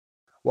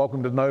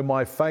Welcome to Know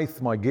My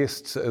Faith. My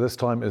guest this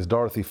time is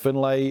Dorothy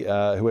Finlay,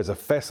 who has a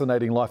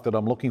fascinating life that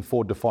I'm looking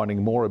forward to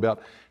finding more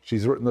about.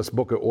 She's written this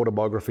book,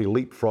 autobiography,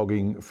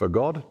 Leapfrogging for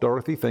God.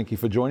 Dorothy, thank you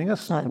for joining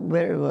us. I'm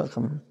very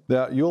welcome.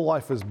 Now, your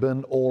life has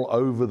been all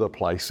over the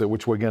place,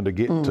 which we're going to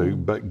get to,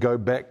 but go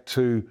back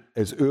to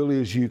as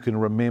early as you can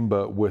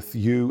remember with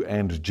you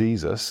and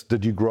Jesus.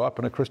 Did you grow up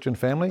in a Christian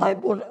family? I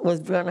was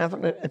grown up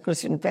in a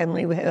Christian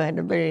family who had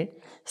a very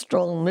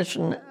strong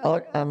mission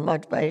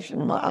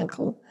motivation. My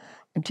uncle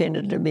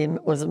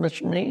was a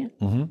missionary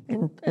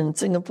in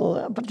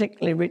Singapore,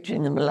 particularly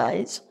reaching the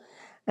Malays,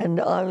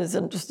 and I was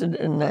interested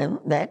in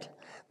that.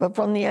 But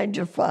from the age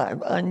of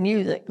 5, I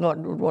knew that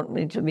God would want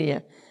me to be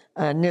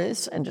a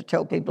nurse and to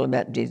tell people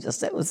about Jesus.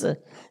 That was the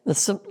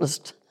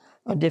simplest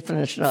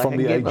definition I could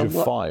give. From the age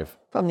of 5?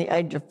 From the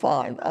age of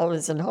 5. I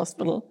was in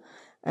hospital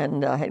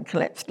and I had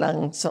collapsed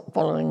lungs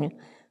following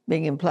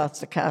being in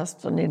plaster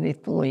cast for nearly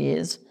 4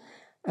 years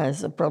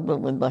as a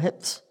problem with my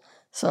hips.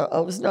 So I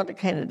was not a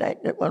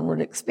candidate that one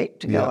would expect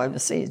to go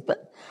overseas,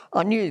 but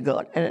I knew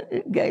God, and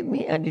it gave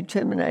me a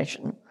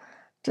determination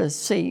to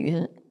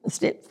see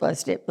step by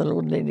step the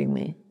Lord leading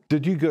me.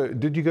 Did you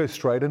go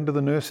straight into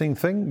the nursing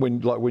thing when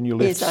you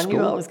left school? Yes, I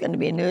knew I was going to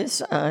be a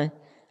nurse. And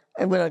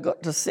when I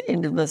got to the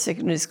end of my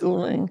secondary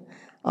schooling,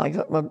 I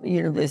got my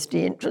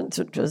university entrance,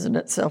 which was in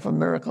itself a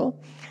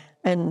miracle.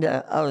 And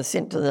I was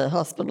sent to the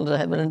hospital to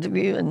have an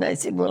interview, and they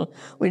said, "Well,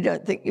 we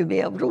don't think you'll be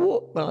able to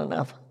walk well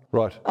enough."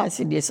 Right. I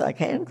said, "Yes, I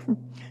can.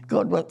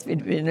 God wants me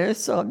to be a nurse,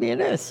 so I'll be a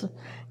nurse."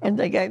 And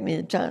they gave me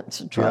the chance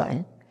to try.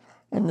 Yeah.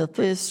 And the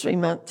first 3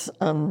 months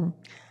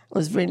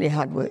was really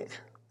hard work.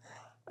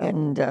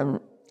 And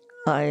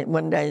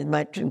one day the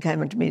matron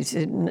came up to me and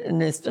said,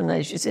 Nurse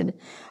Finlay, she said,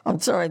 "I'm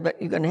sorry, but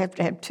you're going to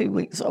have 2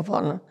 weeks off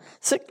on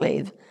sick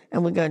leave,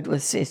 and we're going to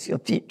assess your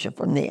future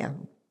from there."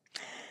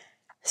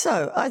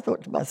 So I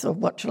thought to myself,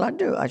 what shall I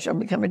do? I shall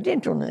become a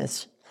dental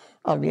nurse.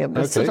 I'll be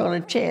able to sit on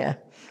a chair.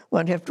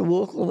 Won't have to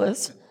walk all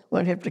this.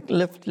 Won't have to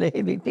lift the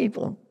heavy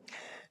people.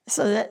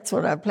 So that's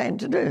what I planned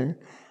to do.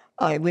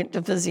 I went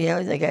to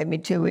physio. They gave me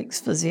 2 weeks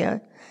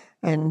physio.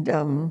 And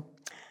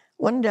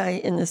one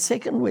day in the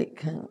second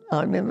week,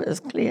 I remember as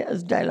clear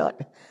as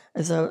daylight,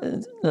 as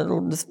the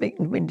Lord was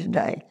speaking to me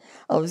today.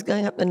 I was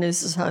going up the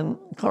nurse's home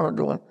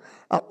corridor,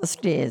 up the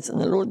stairs,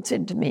 and the Lord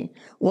said to me,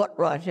 "What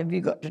right have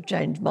you got to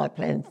change my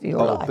plans for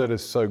your life?" That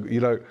is so...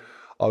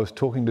 I was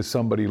talking to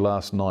somebody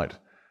last night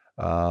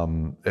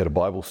at a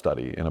Bible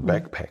study in a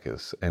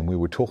backpackers, and we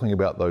were talking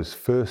about those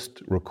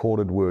first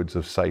recorded words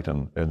of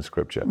Satan in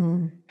Scripture.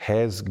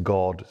 Has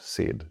God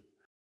said?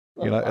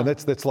 And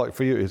that's like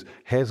for you, is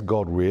has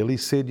God really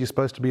said you're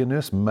supposed to be a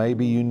nurse?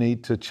 Maybe you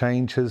need to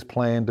change his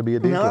plan to be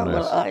a dental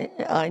nurse. Well,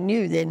 I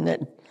knew then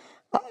that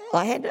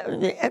I had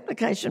the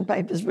application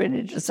papers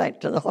ready to take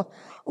to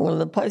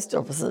the post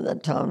office at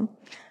that time,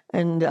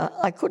 and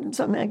I couldn't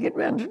somehow get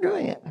round to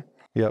doing it.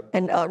 Yep.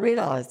 And I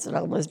realised that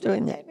I was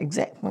doing that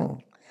exact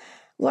thing.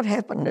 What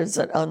happened is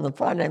that on the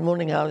Friday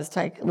morning I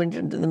went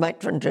into the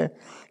matron to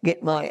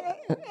get my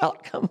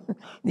outcome at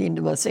the end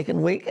of my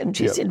second week, and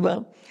she said,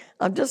 "Well,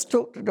 I've just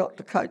talked to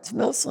Dr.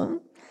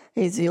 Coates-Milson,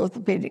 he's the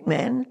orthopaedic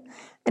man,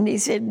 and he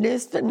said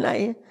Nurse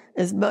Finlay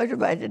is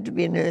motivated to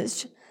be a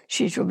nurse,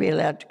 she shall be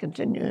allowed to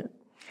continue."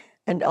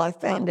 And I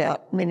found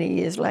out many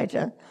years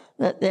later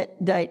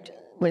that date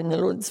when the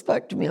Lord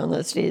spoke to me on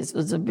the stairs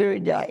was the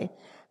very day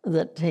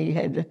that he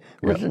had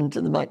written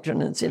to the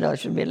matron and said I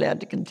should be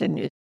allowed to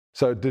continue.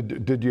 So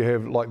did you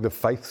have like the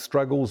faith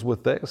struggles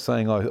with that,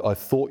 saying, I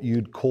thought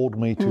you'd called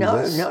me to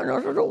this? No,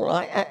 not at all.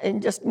 I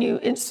just knew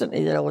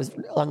instantly that I was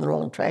on the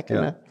wrong track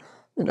and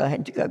that I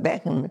had to go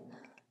back. And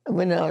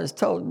when I was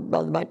told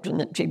by the matron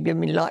that she'd give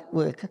me light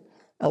work,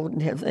 I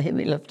wouldn't have the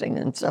heavy lifting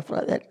and stuff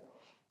like that.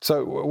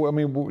 So, I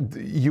mean,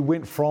 you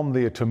went from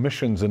there to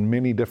missions in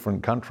many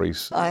different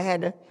countries. I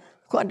had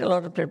quite a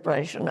lot of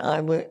preparation. I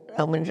went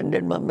and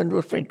did my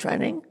midwifery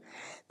training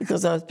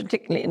because I was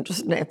particularly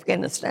interested in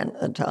Afghanistan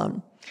at the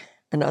time.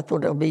 And I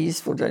thought it would be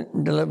useful to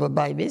deliver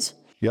babies.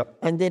 Yep.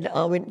 And then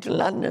I went to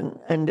London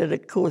and did a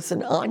course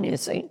in eye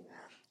nursing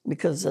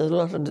because there's a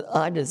lot of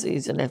eye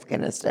disease in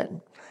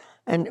Afghanistan.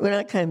 And when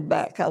I came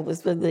back, I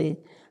was with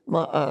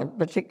my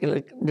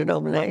particular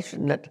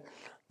denomination that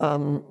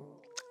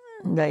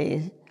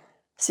they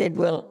said,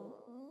 "Well,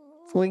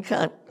 we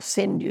can't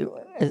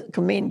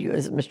commend you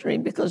as a missionary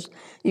because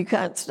you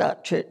can't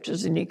start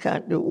churches and you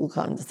can't do all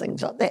kinds of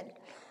things like that."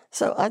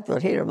 So I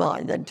thought, here am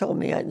I. They'd told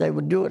me they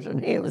would do it,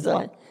 and here was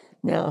I,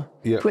 now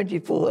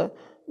 24,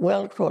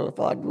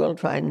 well-qualified,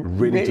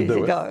 well-trained, ready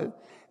to go,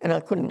 and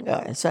I couldn't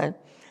go. So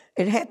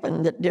it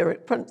happened that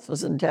Derek Prince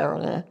was in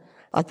Tauranga.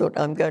 I thought,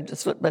 I'm going to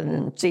slip in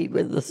and see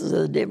whether this is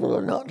the devil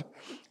or not.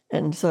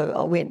 And so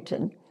I went,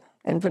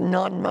 and for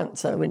 9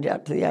 months I went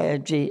out to the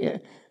AOG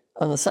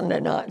on the Sunday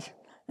night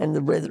and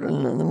the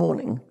Brethren in the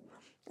morning.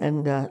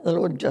 And the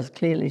Lord just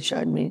clearly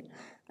showed me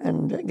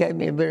and gave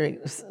me a very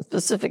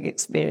specific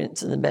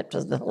experience in the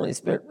baptism of the Holy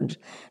Spirit, which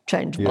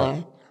changed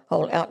my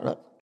whole outlook.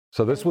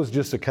 So this was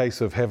just a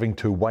case of having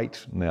to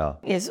wait now?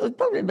 Yes, it was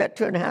probably about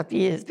 2.5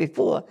 years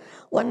before.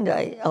 One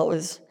day I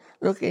was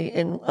I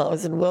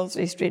was in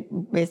Wellesley Street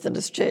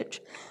Methodist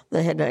Church.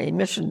 They had a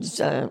missions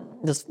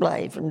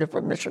display from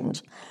different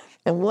missions.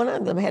 And one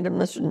of them had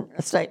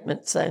a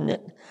statement saying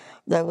that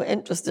they were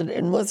interested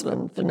in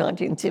Muslims for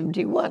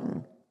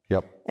 1971.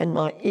 Yep. And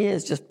my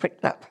ears just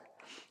pricked up.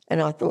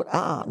 And I thought,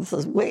 this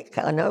is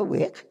WEC, I know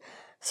WEC.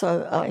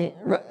 So I,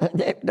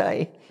 that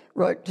day,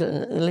 wrote to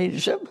the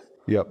leadership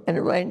and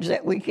arranged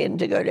that weekend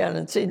to go down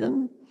and see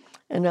them.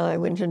 And I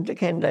went into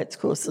candidates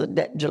course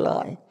that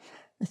July.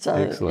 So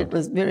Excellent. It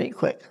was very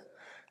quick.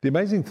 The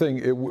amazing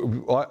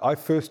thing, I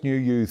first knew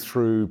you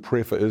through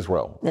Prayer for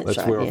Israel. That's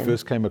right, where I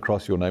first came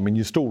across your name. And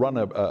you still run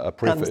a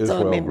Prayer for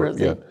Israel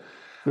group.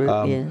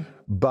 Group,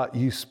 But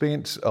you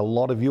spent a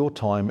lot of your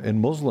time in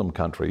Muslim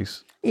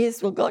countries.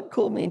 Yes, well, God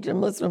called me to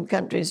Muslim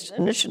countries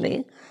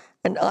initially,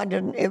 and I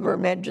didn't ever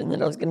imagine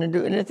that I was going to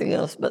do anything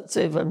else but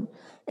serve Him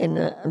in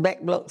the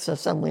back blocks or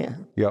somewhere.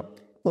 Yep.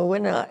 Well,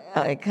 when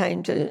I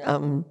came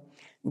to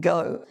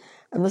go,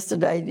 Mr.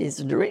 Davies,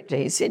 the director,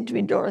 he said to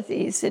me,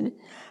 Dorothy, he said,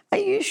 are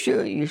you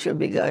sure you should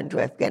be going to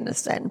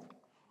Afghanistan?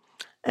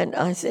 And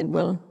I said,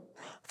 well,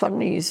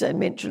 funny you say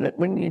mention it,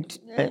 when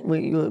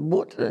you were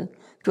brought to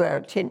our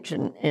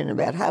attention in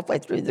about halfway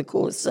through the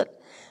course that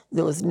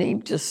there was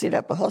need to set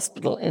up a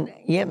hospital in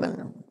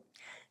Yemen,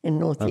 in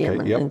North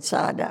Yemen, in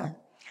Sada.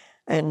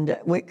 And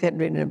we had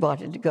been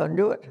invited to go and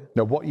do it.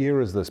 Now, what year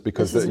is this?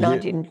 Because this is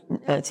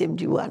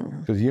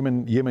 1971. Because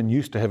Yemen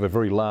used to have a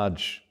very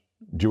large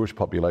Jewish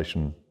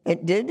population.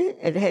 It did.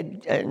 It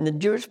had, and the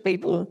Jewish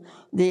people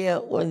there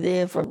were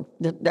there from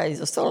the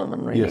days of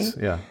Solomon, really. Yes,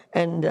 yeah.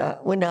 And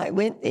when I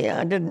went there,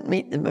 I didn't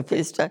meet them at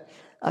first.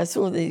 I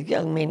saw these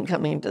young men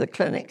coming into the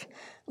clinic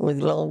with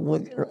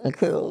long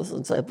curls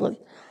and so forth,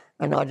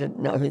 and I didn't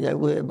know who they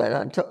were,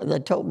 but they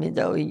told me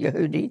they were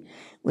Yehudi,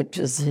 which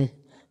is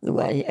the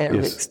way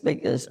Arabic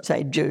speakers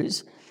say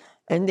Jews.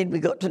 And then we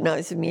got to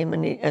know some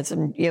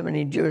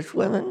Yemeni Jewish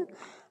women.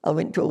 I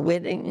went to a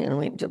wedding and I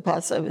went to a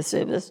Passover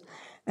service,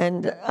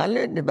 and I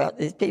learned about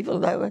these people.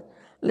 They were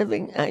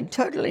living a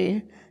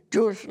totally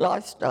Jewish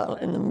lifestyle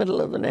in the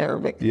middle of an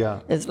Arabic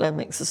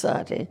Islamic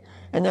society,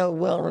 and they were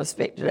well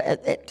respected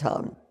at that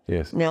time.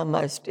 Yes. Now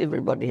most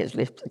everybody has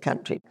left the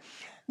country.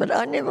 But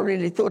I never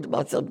really thought of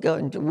myself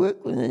going to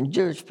work with the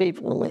Jewish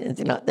people or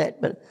anything like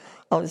that, but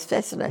I was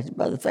fascinated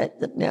by the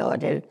fact that now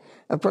I'd had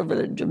a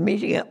privilege of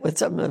meeting up with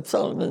some of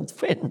Solomon's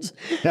friends.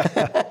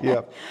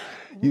 Yeah.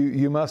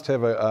 You must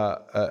have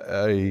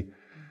a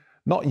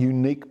not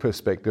unique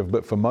perspective,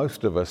 but for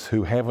most of us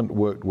who haven't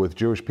worked with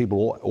Jewish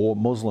people or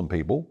Muslim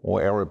people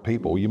or Arab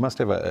people, you must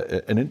have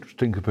an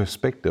interesting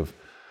perspective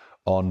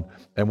on,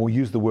 and we'll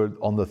use the word,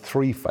 on the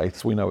three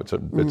faiths. We know it's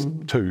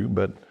two,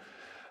 but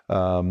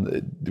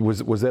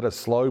was that a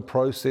slow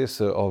process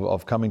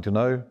of coming to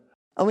know?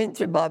 I went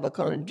through Bible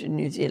college in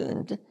New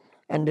Zealand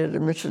and did a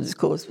missions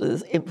course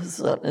with emphasis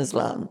on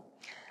Islam.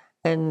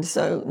 And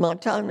so my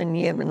time in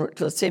Yemen,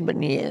 which was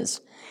 7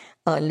 years,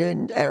 I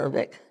learned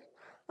Arabic.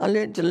 I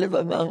learned to live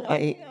among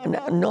a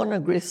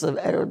non-aggressive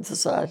Arab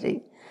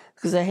society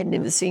because I had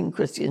never seen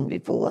Christians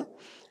before.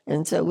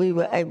 And so we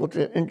were able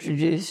to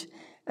introduce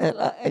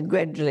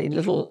gradually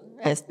little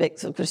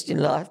aspects of Christian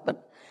life,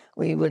 but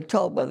we were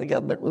told by the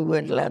government we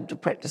weren't allowed to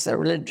practice our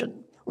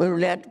religion. We were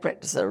allowed to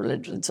practice our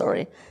religion,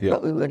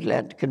 but we weren't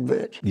allowed to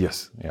convert.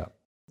 Yes, yeah.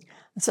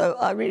 So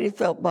I really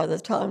felt by the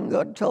time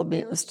God told me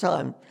it was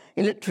time,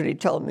 He literally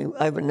told me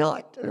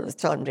overnight that it was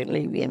time to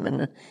leave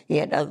Yemen. He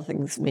had other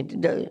things for me to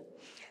do.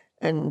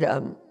 And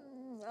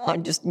I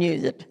just knew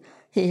that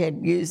He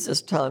had used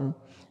this time.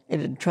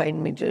 It had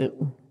trained me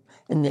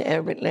in the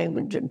Arabic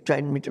language, it had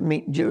trained me to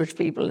meet Jewish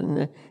people in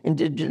the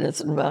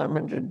indigenous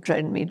environment, it had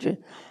trained me to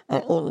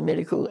all the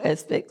medical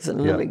aspects and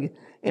living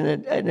in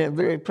a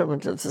very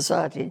primitive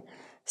society.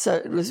 So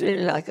it was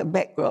really like a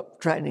backdrop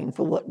training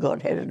for what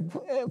God had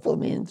for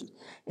me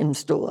in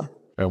store.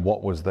 And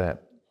what was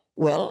that?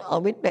 Well, I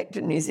went back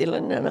to New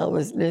Zealand and I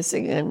was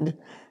nursing, and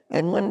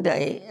one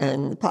day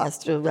the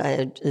pastor of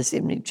the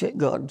Assembly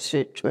God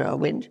Church where I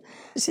went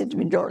said to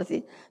me,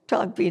 Dorothy,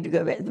 time for you to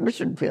go back to the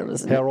mission field,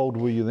 isn't it? How old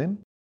were you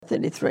then?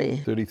 33.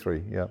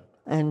 33, yeah.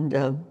 And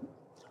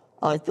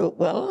I thought,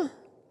 well,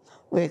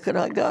 where could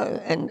I go?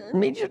 And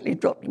immediately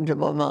dropped into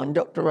my mind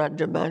Dr.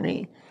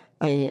 Rajamani,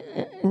 an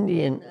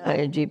Indian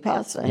AOG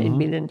pastor. He'd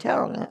been in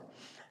Tauranga.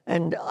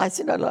 And I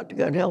said I'd like to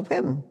go and help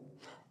him.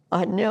 I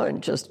had no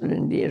interest in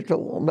India at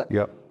all, but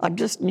I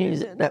just knew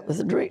that was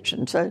the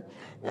direction. So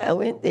I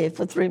went there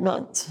for 3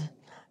 months.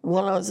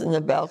 While I was in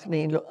the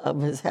balcony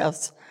of his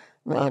house,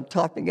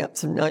 typing up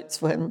some notes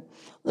for him,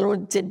 the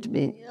Lord said to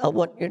me, I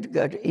want you to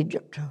go to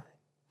Egypt.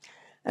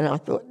 And I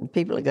thought,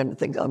 people are going to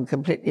think I'm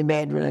completely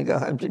mad when I go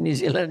home to New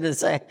Zealand and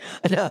say,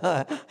 no,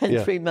 I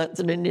had 3 months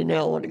in India,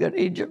 now I want to go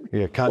to Egypt.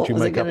 Yeah, can't you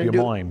make up your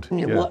mind?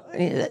 Yeah,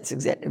 that's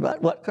exactly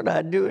right. What could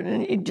I do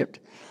in Egypt?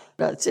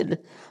 I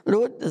said,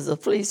 Lord, there's a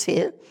fleece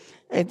here.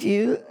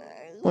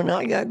 When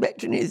I go back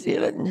to New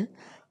Zealand,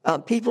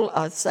 people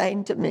are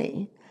saying to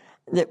me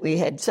that we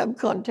had some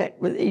contact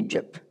with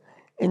Egypt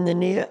in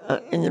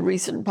the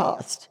recent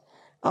past.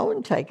 I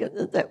wouldn't take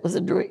it that was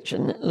a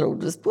direction that the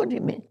Lord was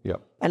pointing me.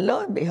 Yep. And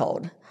lo and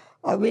behold,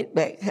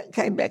 I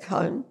came back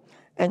home,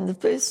 and the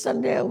first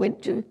Sunday I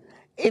went to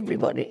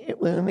everybody.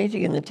 We were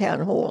meeting in the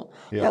town hall.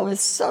 Yeah. I was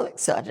so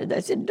excited.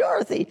 They said,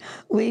 Dorothy,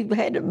 we've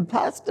had a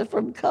pastor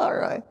from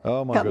Cairo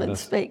Oh, my come and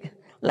goodness. speak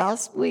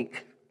last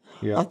week.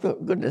 Yeah. I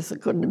thought, goodness,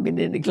 it couldn't have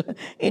been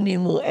any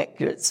more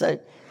accurate. So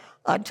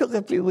I took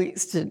a few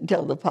weeks to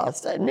tell the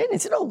pastor, and then he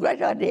said, oh,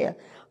 great idea.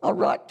 I'll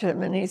write to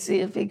him and see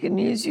if he can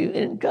use you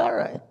in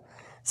Cairo.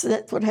 So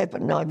that's what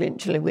happened. I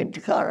eventually went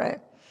to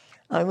Cairo.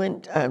 I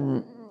went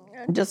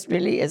just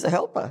really as a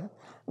helper,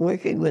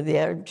 working with the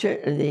Arab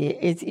church, the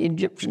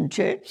Egyptian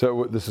church.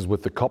 So this is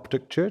with the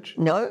Coptic church?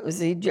 No, it was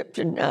the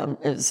Egyptian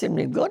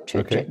Assembly of God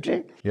church, Okay.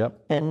 actually.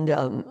 Yep. And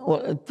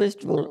well,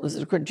 first of all, it was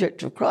the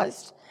Church of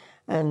Christ,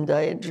 and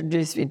they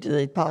introduced me to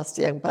the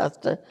pastor, young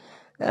pastor,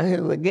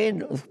 who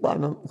again,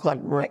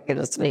 quite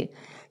miraculously,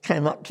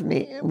 came up to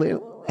me. We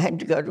had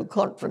to go to a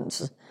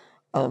conference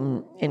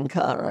in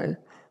Cairo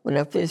when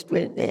I first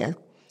went there,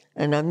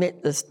 and I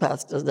met this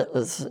pastor that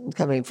was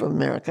coming from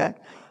America,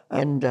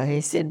 and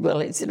he said,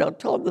 I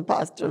told the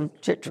pastor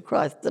of Church of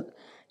Christ that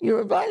you're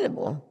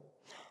available.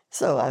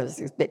 So I was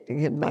expecting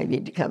him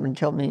maybe to come and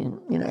tell me,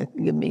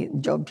 give me a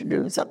job to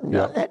do or something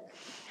like that.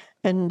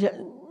 And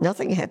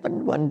nothing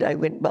happened. One day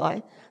went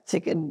by,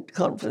 second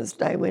conference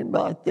day went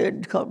by,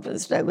 third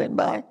conference day went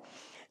by.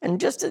 And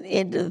just at the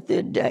end of the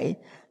third day,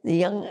 the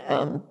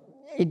young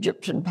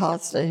Egyptian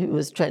pastor who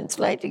was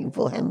translating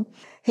for him,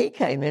 he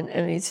came in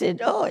and he said,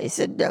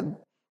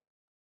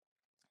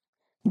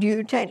 do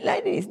you take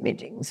ladies'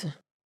 meetings?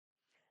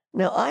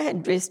 Now, I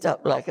had dressed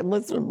up like a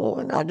Muslim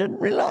woman. I didn't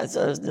realise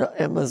I was not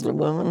a Muslim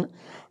woman,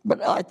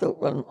 but I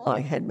thought, I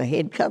had my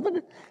head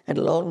covered, had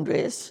a long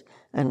dress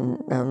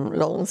and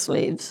long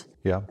sleeves,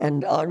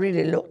 and I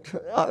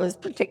was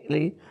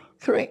particularly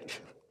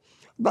correct.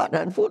 But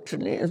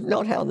unfortunately, it's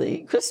not how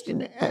the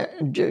Christian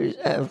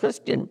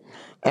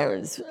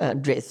Arabs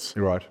dress.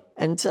 Right.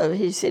 And so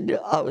he said,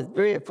 I was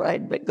very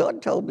afraid, but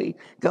God told me,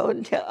 go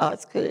and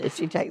ask her if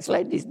she takes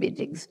ladies'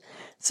 meetings.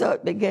 So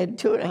it began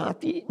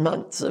 2.5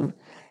 months of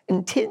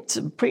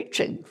intensive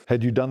preaching.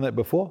 Had you done that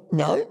before?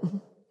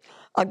 No.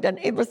 I've done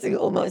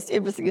almost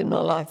everything in my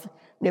life,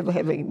 never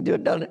having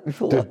done it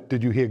before.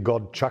 Did you hear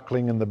God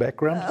chuckling in the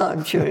background?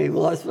 I'm sure he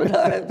was, but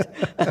I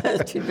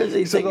was too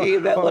busy thinking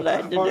about what I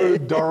had to do. Oh,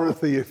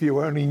 Dorothy, if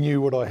you only knew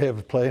what I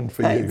have planned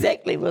for you.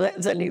 Exactly. Well, that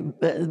was only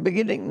the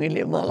beginning,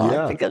 really, of my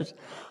life, because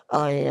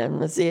I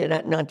was there in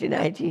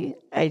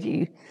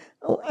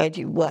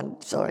 1981,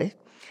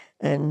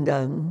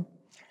 and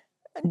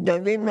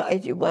November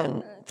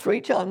 81,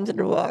 3 times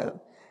in a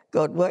row,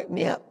 God woke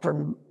me up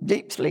from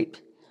deep sleep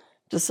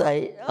to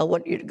say, I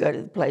want you to go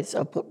to the place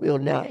I put my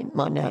name.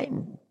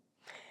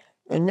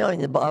 And knowing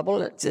the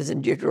Bible, it says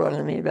in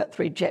Deuteronomy, about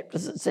 3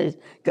 chapters, it says,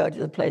 go to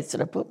the place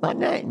that I put my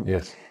name.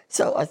 Yes.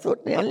 So I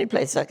thought the only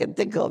place I could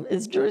think of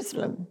is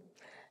Jerusalem.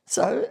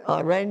 So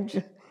I ran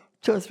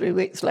 2 or 3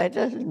 weeks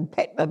later and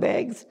packed my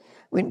bags,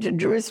 went to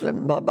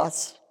Jerusalem by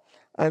bus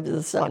over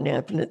the Sinai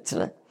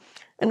Peninsula.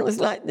 And it was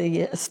like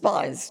the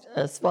spies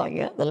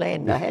spying out the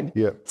land. I had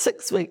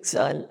 6 weeks.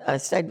 I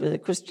stayed with a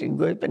Christian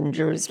group in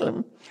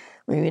Jerusalem.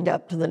 We went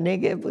up to the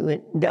Negev. We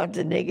went down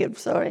to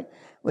Negev,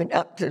 went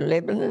up to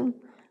Lebanon,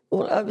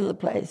 all over the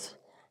place.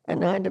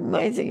 And I had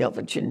amazing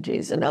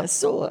opportunities. And I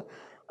saw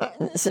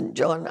St.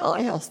 John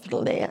Eye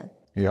Hospital there.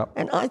 Yeah.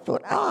 And I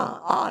thought,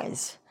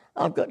 eyes.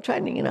 I've got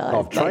training in eyes.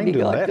 I've trained in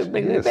that. Could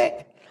bring me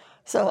back.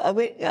 So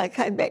I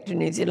came back to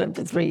New Zealand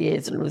for 3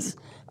 years and was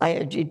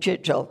AOG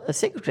Church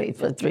secretary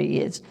for 3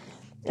 years.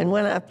 And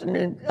one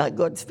afternoon,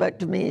 God spoke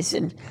to me. He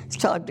said, it's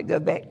time to go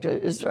back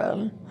to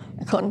Israel,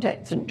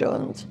 contact St.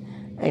 John's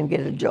and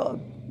get a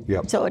job.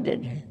 Yep. So I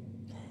did.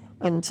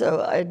 And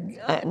so in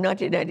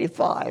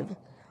 1985,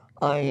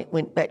 I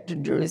went back to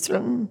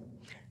Jerusalem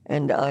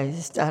and I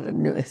started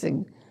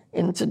nursing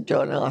in St.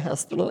 John Eye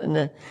Hospital.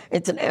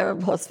 It's an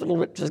Arab hospital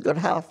which has got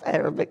half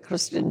Arabic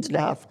Christians and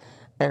half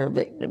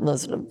Arabic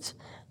Muslims.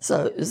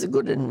 So it was a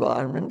good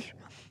environment.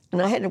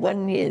 And I had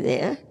 1 year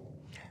there,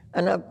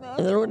 and the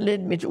Lord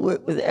led me to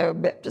work with the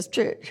Arab Baptist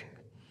Church.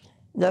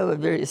 They were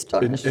very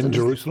astonished. In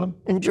Jerusalem?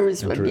 In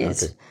Jerusalem,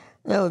 yes. Okay.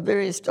 They were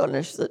very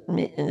astonished that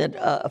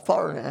a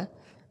foreigner,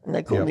 and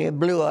they called me a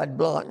blue-eyed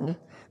blonde,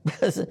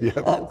 because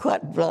I'm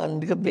quite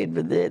blonde compared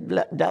with their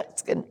dark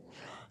skin,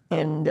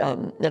 and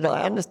that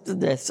I understood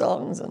their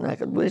songs and I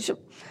could worship.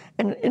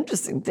 And the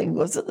interesting thing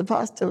was that the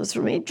pastor was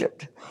from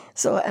Egypt,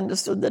 so I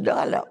understood the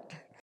dialect.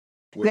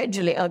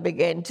 Gradually, I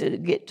began to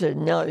get to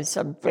know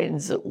some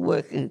friends that were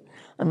working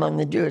among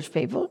the Jewish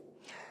people,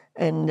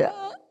 and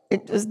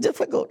it was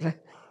difficult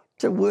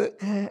to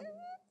work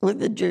with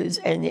the Jews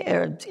and the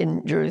Arabs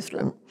in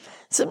Jerusalem,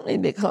 simply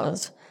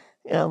because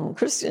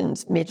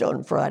Christians met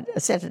on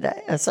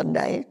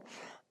Sunday,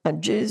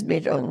 and Jews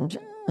met on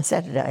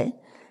Saturday,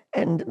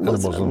 and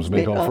Muslims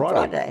met on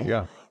Friday.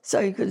 Yeah. So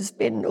you could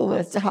spend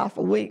almost half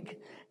a week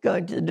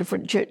going to the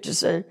different churches.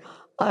 So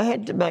I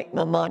had to make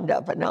my mind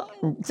up, and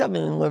some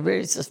of them were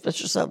very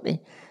suspicious of me.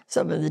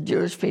 Some of the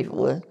Jewish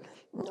people were,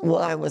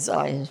 why was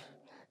I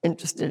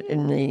interested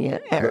in the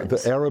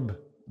Arabs?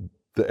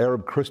 The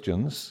Arab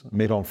Christians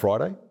met on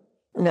Friday?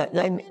 No,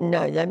 they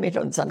met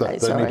on Sunday.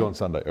 They meet on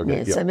Sunday. Okay.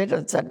 Yes, yep. they met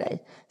on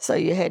Sunday. So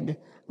you had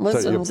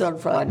Muslims on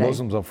Friday,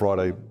 Muslims on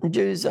Friday.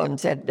 Jews on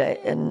Saturday,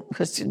 and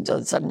Christians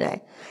on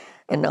Sunday.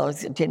 And I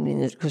was attending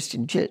this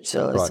Christian church,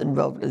 so I was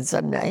involved in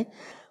Sunday.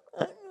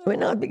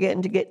 When I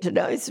began to get to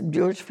know some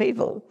Jewish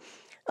people,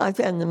 I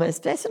found the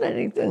most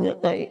fascinating thing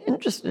that they were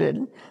interested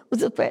in was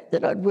the fact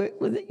that I'd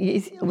worked with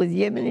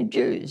Yemeni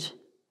Jews.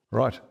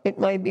 Right. It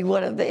may be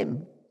one of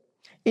them,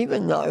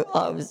 even though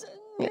I was,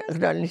 I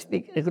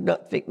could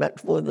not speak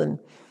much more than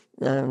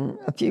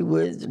a few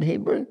words in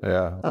Hebrew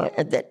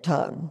at that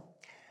time.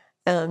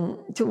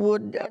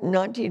 Toward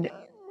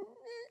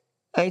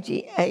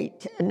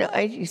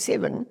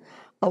 1987,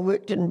 I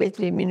worked in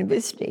Bethlehem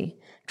University,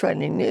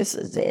 training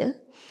nurses there,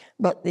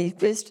 but the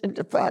first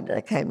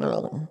Intifada came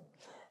along,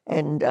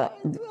 and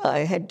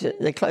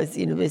they closed the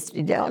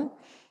university down.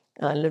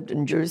 I lived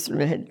in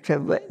Jerusalem and had to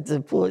travel back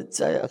and forwards,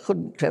 so I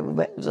couldn't travel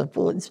backwards and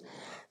forwards.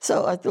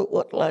 So I thought,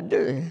 what will I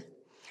do?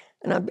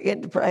 And I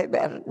began to pray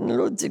about it, and the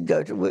Lord said,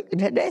 go to work in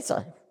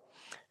Hadassah.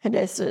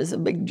 Hadassah is a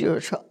big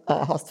Jewish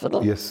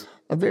hospital. Yes.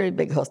 A very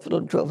big hospital,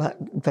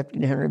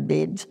 1,500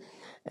 beds,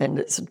 and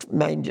it's a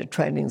major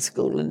training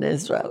school in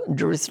Israel, in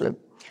Jerusalem.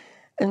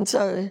 And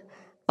so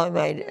I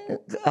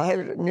had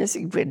a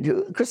nursing friend,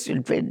 a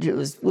Christian friend who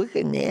was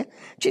working there.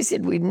 She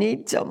said, we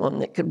need someone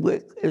that could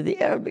work with the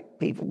Arabic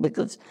people,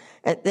 because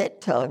at that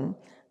time,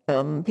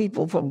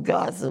 people from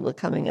Gaza were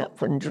coming up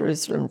from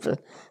Jerusalem for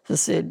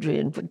surgery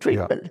and for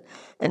treatment. Yeah.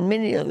 And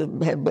many of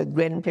them had their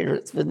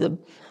grandparents with them.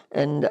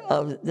 And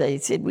they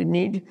said, we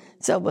need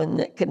someone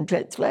that can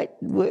translate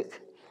and work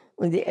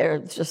with the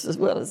Arabs just as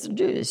well as the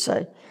Jews.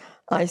 So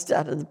I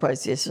started the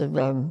process of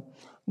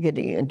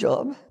getting a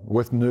job.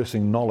 With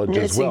nursing knowledge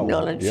as well.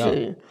 Nursing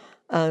knowledge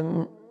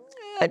too.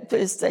 At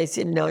first they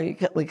said, no,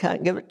 we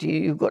can't give it to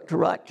you. You've got to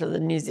write to the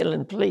New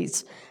Zealand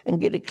police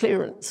and get a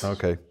clearance.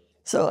 Okay.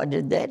 So I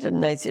did that,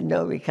 and they said,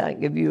 no, we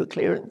can't give you a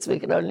clearance. We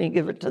can only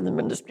give it to the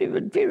Ministry of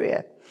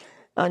Interior.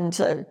 And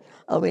so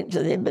I went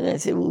to them, and they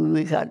said, well,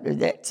 we can't do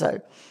that. So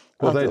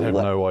they'd have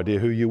no idea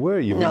who you were.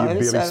 You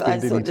barely spent any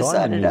time in New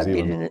Zealand. I'd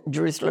been in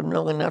Jerusalem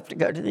long enough to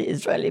go to the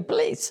Israeli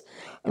police.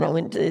 And I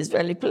went to the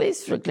Israeli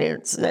police for a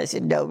clearance, and they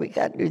said, no, we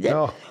can't do that.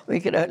 No. We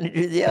can only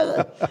do the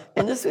other.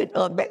 And this went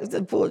on backwards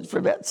and forwards for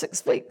about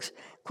 6 weeks,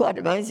 quite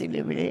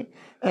amazingly, really.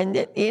 And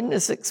at the end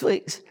of 6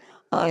 weeks,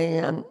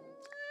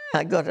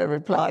 I got a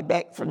reply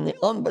back from the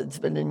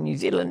Ombudsman in New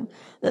Zealand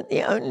that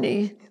the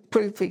only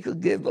proof he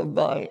could give of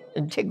my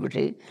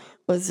integrity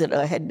was that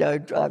I had no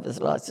driver's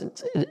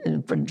license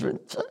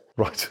infringement.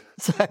 Right.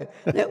 So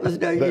that was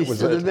no use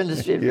to the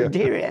Ministry of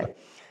Interior.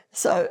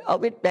 So I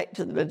went back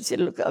to them and said,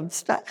 look, I'm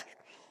stuck.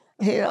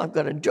 Here I've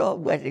got a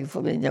job waiting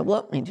for me. They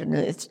want me to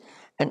nurse,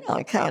 and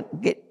I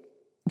can't get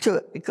to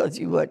it because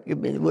you won't give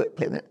me the work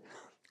permit.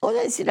 Oh,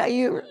 they said, are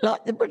you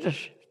like the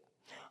British?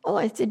 Oh,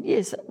 I said,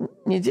 yes,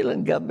 New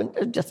Zealand government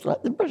is just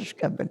like the British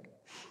government.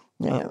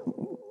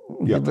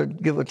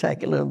 Give or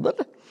take a little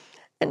bit.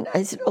 And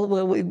I said, oh,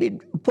 well, we've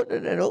been put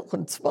in an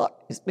awkward spot.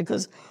 It's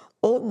because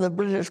all the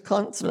British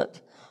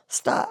consulate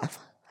staff,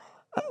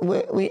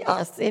 we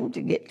asked them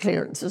to get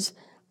clearances,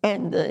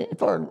 and the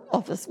Foreign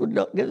Office would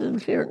not give them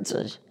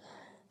clearances.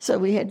 So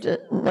we had to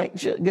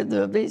give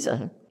them a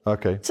visa.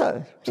 Okay.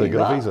 So you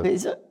got a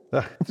visa.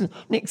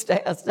 Next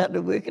day I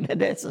started working at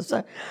Hadassah,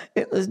 so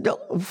it was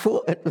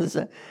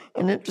an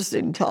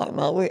interesting time.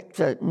 I worked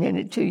for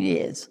nearly 2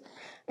 years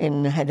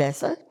in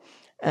Hadassah,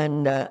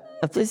 and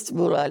first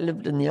of all I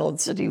lived in the old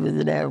city with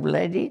an Arab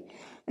lady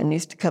and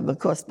used to come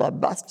across by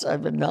bus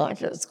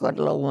overnight. It was quite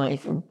a long way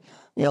from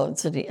the old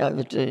city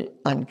over to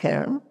Ain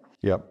Karim.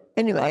 Yep.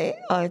 Anyway,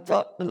 I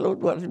thought the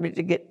Lord wanted me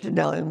to get to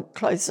know him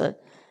closer,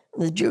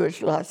 the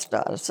Jewish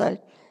lifestyle,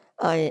 so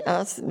I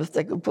asked them if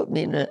they could put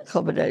me in an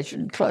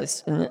accommodation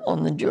close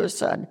on the Jewish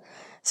side.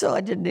 So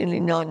I did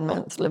nearly 9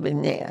 months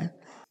living there.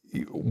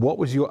 What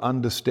was your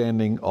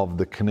understanding of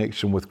the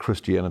connection with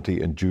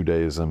Christianity and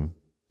Judaism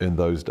in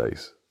those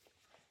days?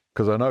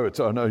 Because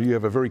I know you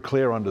have a very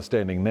clear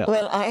understanding now.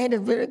 Well, I had a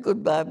very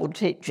good Bible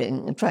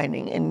teaching and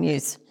training in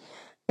youth,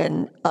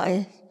 and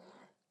I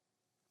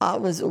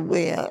was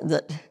aware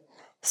that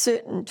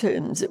certain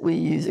terms that we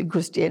use in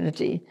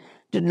Christianity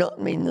did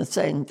not mean the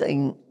same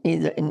thing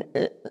either in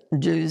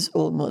Jews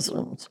or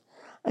Muslims.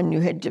 And you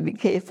had to be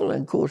careful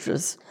and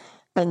cautious,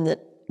 and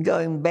that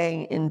going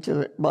bang into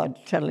it by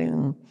telling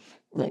them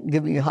that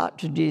giving your heart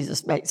to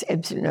Jesus makes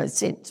absolutely no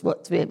sense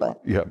whatsoever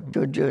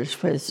to a Jewish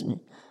person,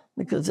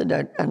 because they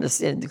don't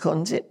understand the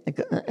concept,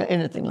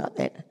 anything like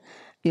that.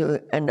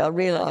 And I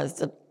realised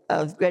that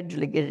I was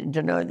gradually getting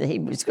to know the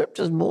Hebrew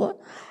Scriptures more.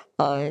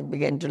 I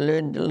began to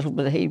learn a little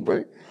bit of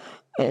Hebrew,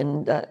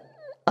 and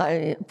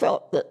I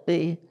felt that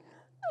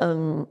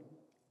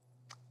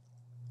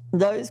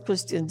those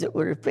Christians that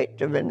were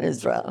effective in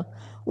Israel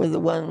were the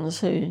ones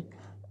who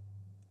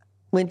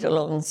went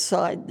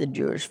alongside the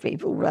Jewish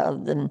people rather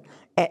than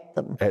at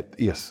them.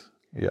 Yes.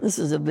 Yeah. This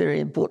is a very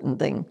important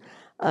thing.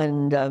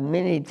 And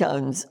many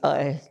times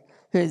I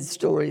heard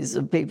stories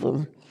of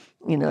people,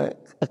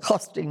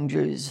 accosting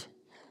Jews.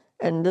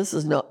 And this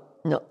is not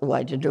the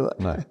way to do it.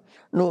 No.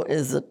 nor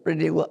is it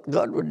really what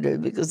God would do,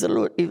 because the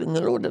Lord, even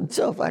the Lord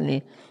himself,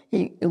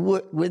 he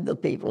worked with the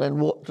people and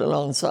walked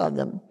alongside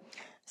them.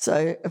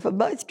 So for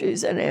both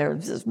Jews and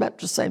Arabs, it's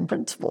much the same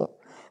principle,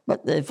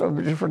 but they're from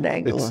a different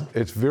angle.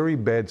 It's very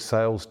bad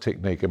sales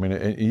technique. I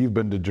mean, you've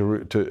been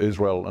to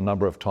Israel a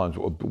number of times.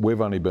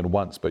 We've only been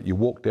once, but you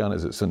walk down,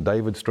 is it St.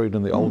 David Street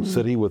in the old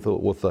city with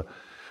the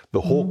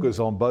hawkers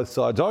on both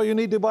sides. Oh, you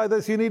need to buy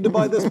this, you need to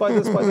buy this, buy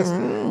this, buy this.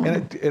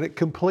 And it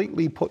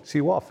completely puts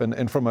you off.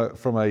 And from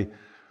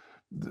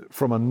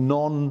a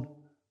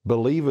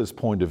non-believer's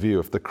point of view,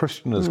 if the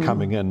Christian is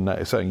coming in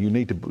saying, you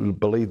need to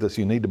believe this,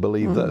 you need to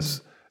believe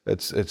this,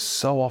 it's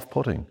so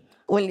off-putting.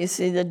 Well, you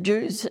see, the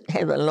Jews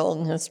have a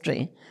long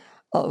history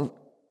of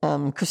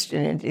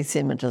Christian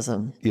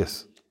anti-Semitism.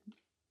 Yes.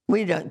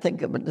 We don't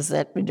think of it as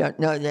that. We don't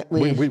know that.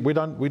 We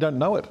don't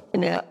know it.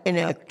 In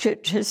our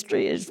church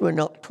history, we're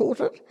not taught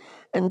it,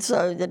 and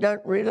so they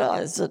don't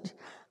realise that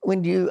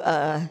when you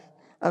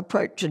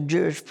approach a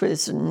Jewish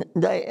person,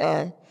 they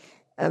are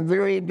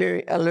very,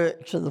 very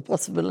alert to the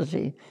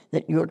possibility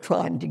that you're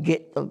trying to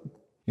get them.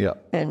 Yeah.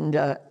 And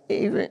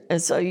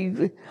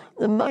the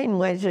main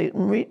way to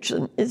reach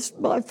them is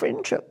by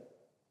friendship.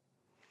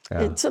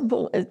 Yeah. It's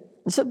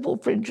simple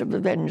friendship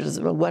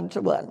evangelism, a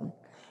one-to-one.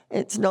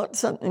 It's not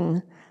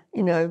something,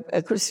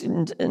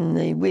 Christians in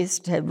the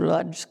West have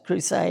large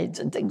crusades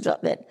and things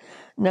like that.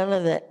 None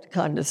of that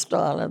kind of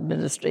style of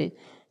ministry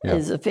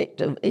is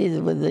effective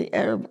either with the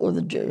Arab or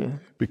the Jew.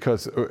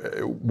 Because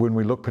when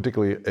we look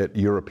particularly at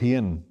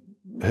European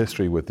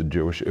history with the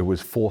Jewish, it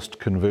was forced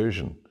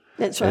conversion.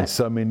 That's right. And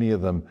so many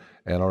of them,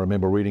 and I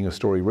remember reading a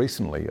story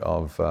recently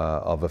of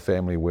a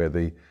family where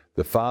the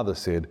father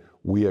said,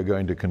 we are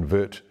going to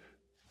convert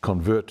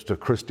to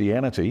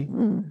Christianity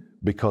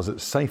because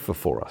it's safer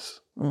for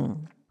us.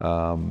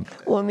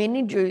 Well,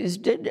 many Jews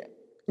did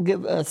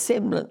give a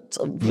semblance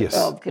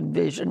of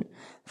conversion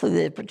for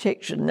their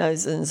protection,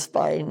 those in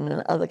Spain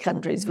and other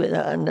countries where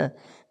they're under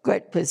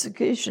great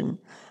persecution.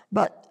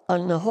 But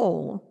on the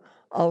whole,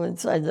 I would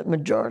say that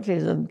majority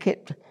of them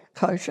kept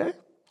kosher.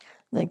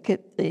 They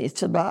kept the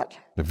Sabbath.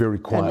 Very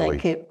quietly. And they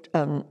kept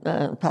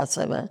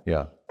Passover.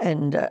 Yeah.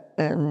 And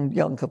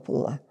Yom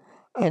Kippur.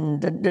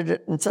 And did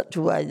it in such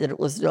a way that it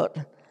was not,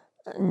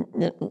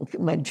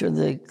 made sure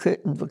the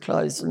curtains were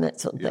closed and that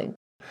sort of thing.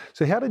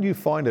 So how did you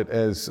find it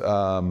as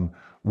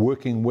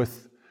working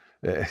with,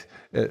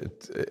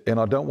 and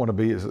I don't want to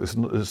be,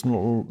 it's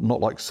not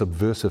like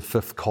subversive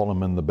fifth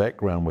column in the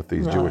background with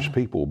these Jewish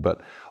people,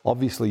 but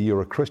obviously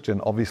you're a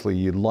Christian, obviously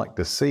you'd like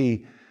to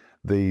see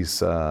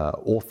these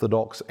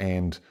Orthodox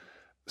and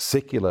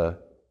secular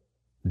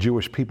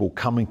Jewish people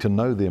coming to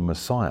know their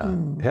Messiah.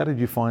 How did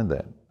you find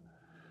that?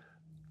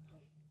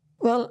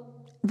 Well,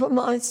 for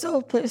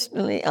myself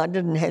personally, I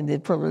didn't have the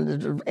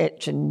privilege of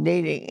actually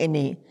leading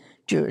any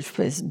Jewish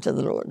person to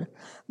the Lord,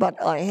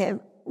 but I have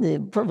the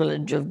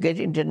privilege of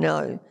getting to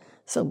know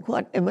some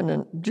quite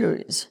eminent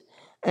Jews.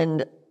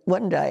 And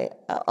one day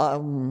I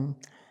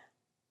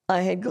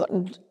had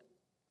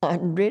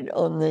read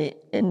on the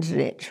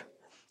internet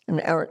in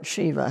Arutz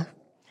Sheva,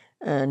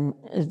 an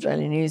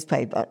Israeli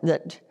newspaper,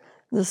 that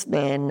this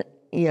man,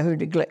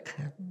 Yehuda Glick,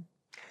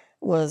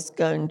 was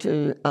going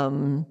to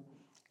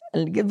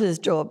give his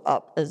job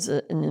up in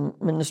the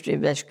Ministry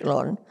of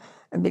Ashkelon,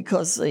 and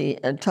because the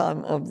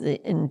time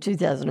in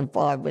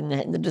 2005 when they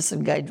had the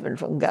disengagement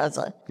from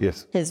Gaza,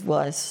 yes, his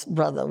wife's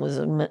brother was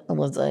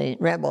a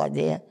rabbi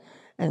there,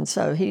 and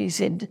so he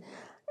said,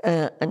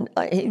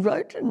 he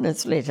wrote in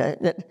this letter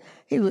that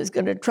he was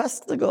going to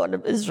trust the God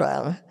of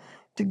Israel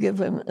to give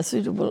him a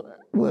suitable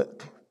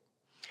work.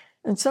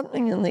 And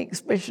something in the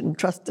expression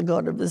 "trust the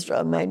God of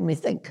Israel" made me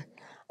think,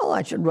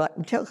 I should write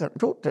and talk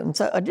to him.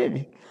 So I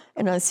did,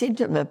 and I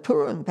sent him a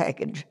Purim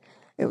package.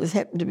 It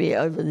happened to be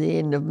over the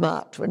end of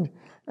March when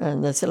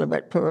they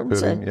celebrate Purim.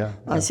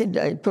 I sent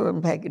a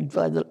Purim package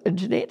via the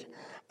internet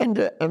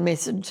and a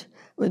message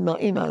with my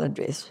email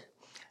address.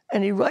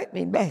 And he wrote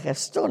me back a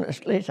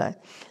astonished letter.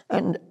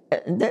 And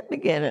that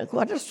began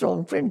quite a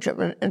strong friendship.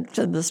 And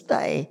to this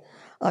day,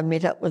 I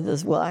met up with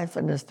his wife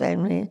and his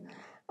family.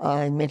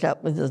 I met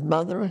up with his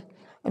mother.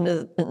 And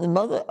the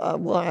mother,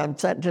 why I'm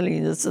telling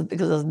you this is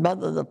because his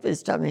mother, the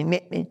first time he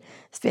met me,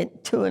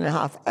 spent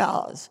 2.5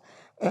 hours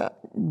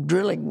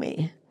drilling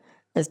me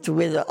as to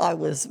whether I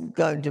was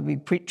going to be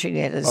preaching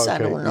at his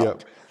son or not.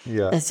 Yep.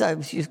 Yeah. And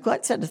so she was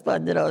quite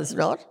satisfied that I was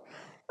not.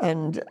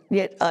 And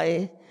yet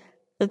the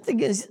thing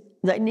is,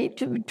 they need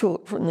to be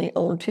taught from the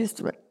Old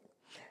Testament.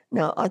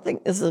 Now, I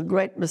think this is a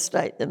great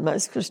mistake that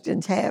most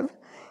Christians have,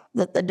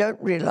 that they don't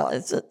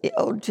realise that the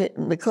Old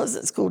Testament, because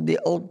it's called the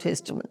Old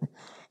Testament,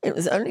 it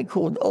was only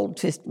called Old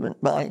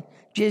Testament by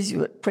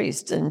Jesuit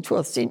priests in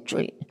 12th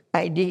century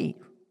AD.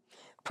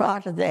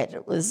 Prior to that,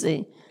 it was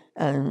the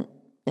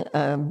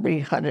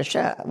Brit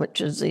Hadashah, which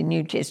is the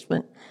New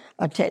Testament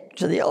attached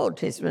to the Old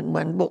Testament in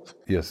one book.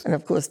 Yes. And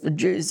of course, the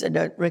Jews, they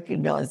don't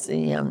recognise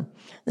the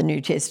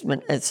New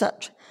Testament as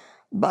such.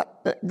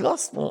 But the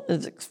gospel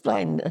is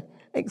explained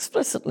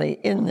explicitly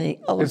in the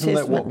Old Testament.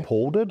 Isn't that what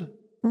Paul did?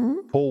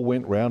 Paul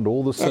went round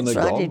all the That's right, he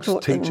synagogues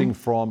taught teaching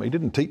from, he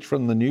didn't teach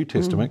from the New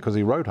Testament because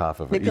he wrote half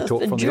of it. Because he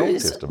taught the from Jews, the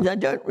Old Testament. they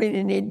don't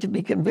really need to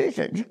be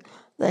converted.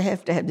 They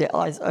have to have their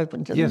eyes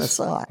open to the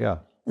Messiah. Yeah.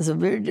 There's a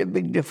very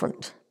big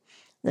difference.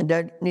 They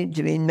don't need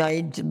to be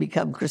made to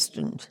become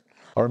Christians.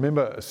 I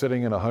remember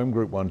sitting in a home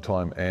group one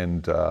time,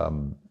 and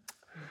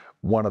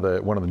one of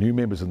the new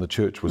members in the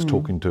church was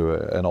talking to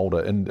an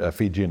older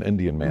Fijian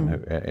Indian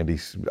man, and he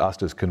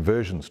asked his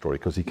conversion story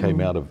because he came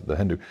out of the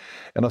Hindu.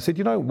 And I said,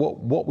 you know,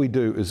 what we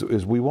do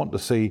is we want to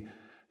see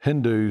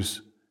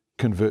Hindus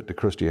convert to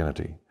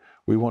Christianity.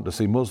 We want to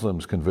see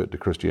Muslims convert to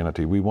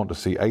Christianity. We want to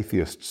see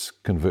atheists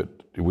convert.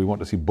 We want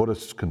to see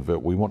Buddhists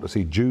convert. We want to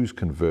see Jews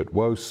convert.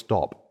 Whoa,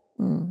 stop.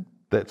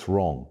 That's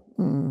wrong.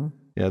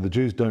 You know, the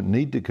Jews don't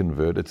need to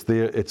convert. It's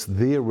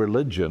their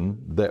religion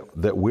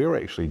that we're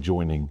actually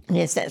joining.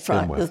 Yes, that's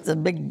right. with. That's the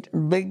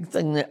big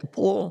thing that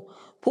Paul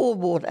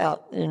brought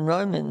out in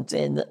Romans,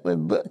 and that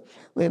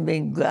we're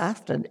being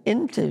grafted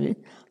into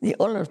the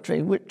olive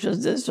tree, which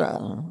is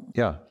Israel.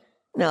 Yeah.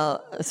 Now,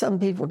 some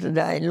people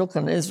today look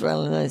on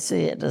Israel and they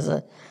see it as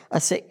a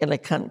secular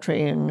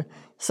country and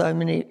so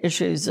many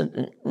issues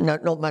that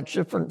not much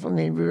different from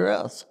everywhere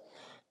else.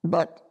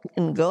 But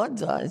in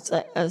God's eyes,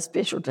 they are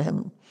special to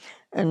him.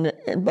 And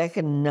back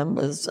in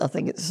Numbers, I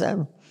think it's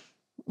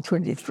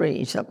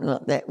 23, something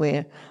like that,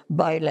 where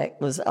Balak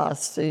was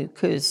asked to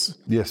curse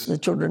the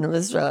children of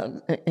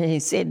Israel. And he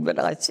said, but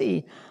I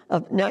see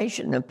a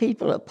nation, a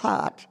people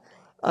apart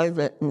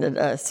over that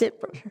are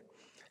separate.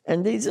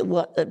 And these are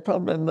what the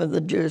problem with the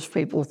Jewish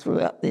people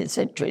throughout their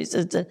centuries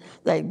is that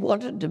they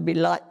wanted to be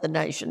like the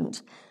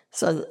nations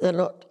so that they're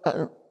not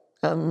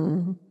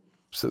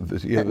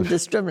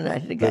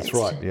discriminated against. That's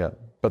right, yeah.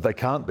 But they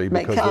can't be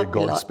because they're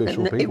God's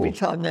special people. Every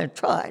time they've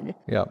tried,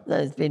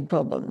 there's been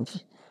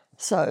problems.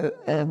 So,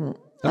 and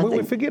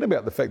we forget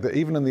about the fact that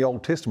even in the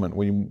Old Testament,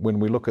 when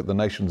we look at the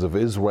nations of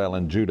Israel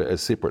and Judah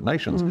as separate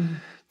nations,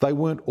 they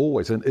weren't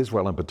always, and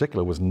Israel in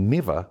particular was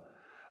never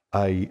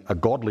a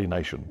godly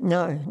nation.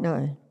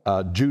 No.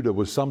 Judah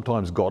was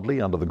sometimes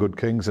godly under the good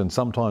kings and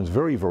sometimes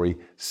very, very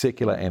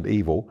secular and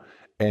evil,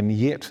 and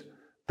yet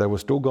they were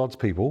still God's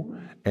people,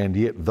 and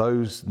yet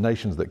those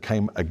nations that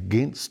came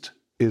against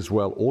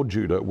Israel or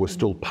Judah were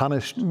still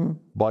punished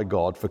by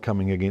God for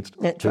coming against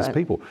his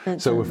people.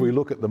 So if we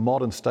look at the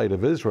modern state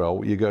of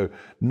Israel, you go,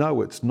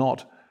 no, it's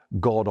not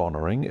God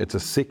honoring. It's a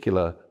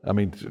secular. I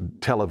mean,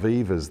 Tel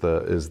Aviv is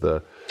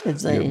the.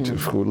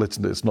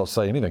 Let's not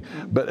say anything.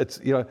 But it's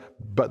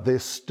But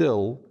it's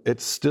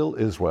still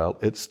Israel.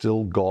 It's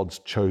still God's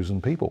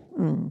chosen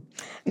people.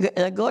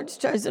 They're God's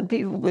chosen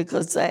people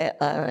because they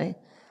are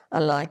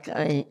like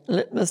a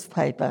litmus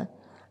paper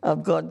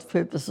of God's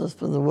purposes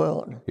for the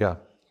world. Yeah.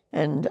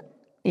 And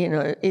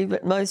even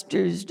most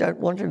Jews don't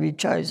want to be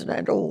chosen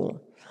at all,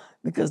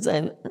 because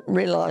they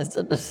realise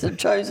that it's the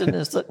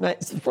chosenness that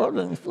makes the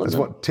problem for them. That's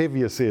what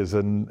Tevye says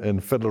in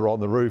Fiddler on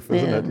the Roof,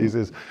 isn't it? He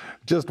says,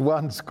 just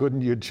once,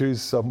 couldn't you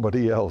choose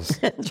somebody else?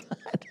 That's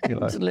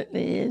right,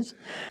 absolutely is.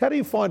 How do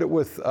you find it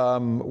with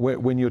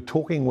when you're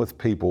talking with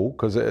people,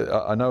 because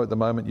I know at the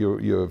moment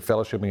you're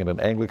fellowshipping at an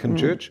Anglican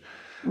church,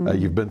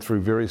 you've been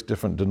through various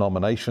different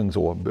denominations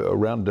or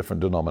around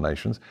different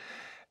denominations.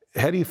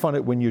 How do you find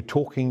it when you're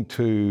talking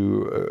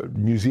to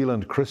New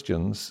Zealand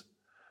Christians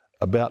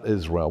about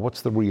Israel?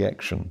 What's the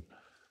reaction?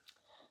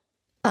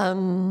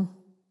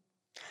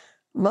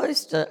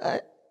 Most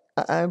are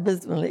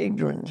abysmally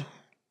ignorant,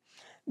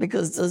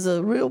 because there's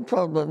a real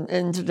problem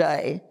in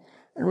today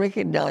in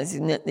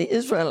recognising that the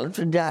Israel of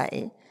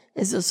today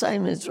is the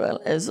same Israel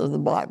as of the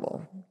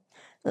Bible.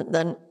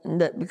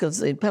 That because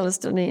the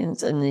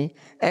Palestinians and the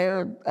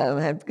Arab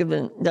have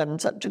done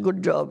such a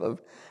good job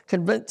of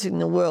convincing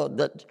the world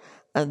that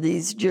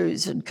these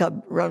Jews had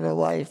run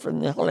away from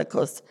the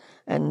Holocaust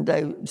and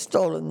they'd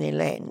stolen their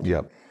land.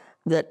 Yeah.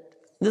 That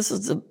this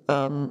is the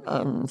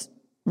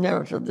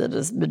narrative that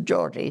is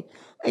majority,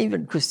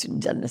 even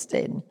Christians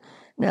understand.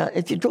 Now,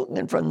 if you're talking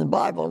it from the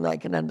Bible, they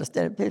can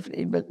understand it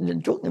perfectly, but they're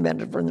talking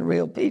about it from the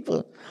real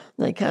people,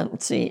 they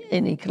can't see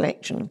any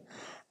connection.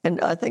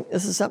 And I think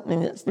this is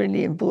something that's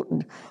really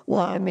important.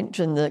 Why I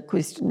mentioned the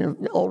question of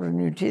the Old and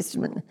New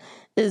Testament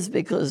is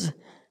because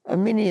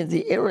many of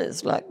the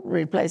errors, like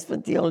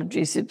replacement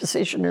theology,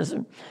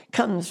 supersessionism,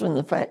 comes from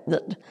the fact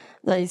that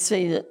they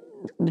see that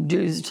the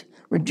Jews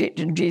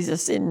rejected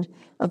Jesus, and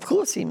of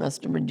course he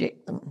must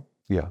reject them.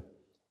 Yeah.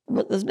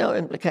 But there's no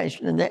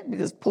implication in that,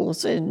 because Paul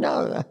said,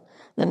 no,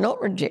 they're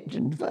not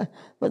rejected,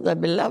 but they're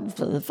beloved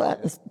for the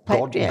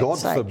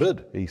patriarch's sake. God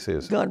forbid, he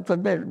says. God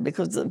forbid,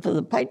 because for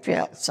the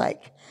patriarch's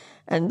sake.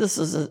 And this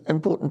is an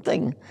important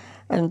thing.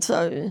 And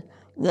so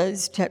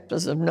those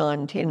chapters of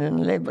 9, 10 and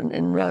 11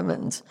 in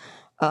Romans,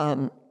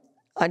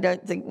 I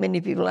don't think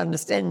many people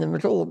understand them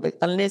at all, but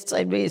unless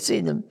they really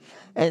see them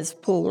as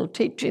Paul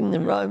teaching the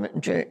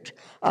Roman church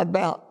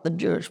about the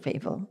Jewish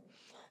people,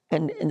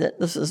 and that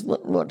this is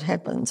what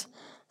happens.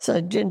 So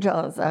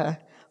Gentiles are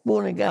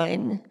born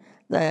again,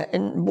 they're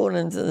born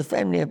into the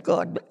family of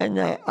God, and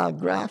they are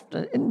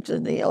grafted into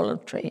the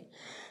olive tree.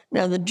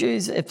 Now the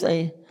Jews, if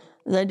they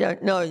they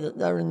don't know that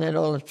they're in that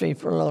olive tree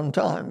for a long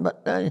time,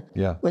 but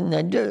Yeah. when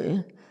they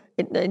do,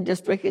 they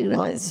just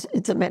recognise,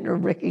 it's a matter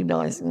of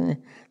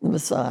recognising the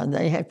Messiah.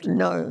 They have to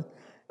know.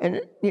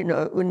 And, you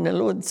know, when the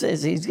Lord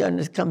says he's going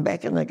to come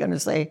back and they're going to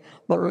say,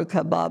 Baruch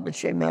haba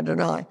b'shem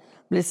Adonai,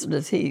 blessed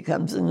is he who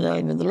comes in the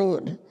name of the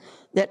Lord,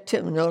 that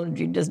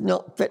terminology does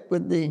not fit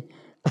with the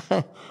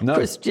No.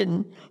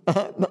 Christian,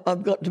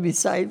 I've got to be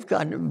saved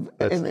kind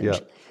of image. Yeah.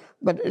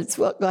 But it's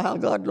how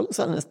God looks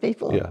on his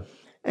people. Yeah.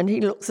 And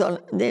he looks on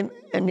them,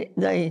 and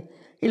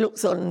he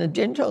looks on the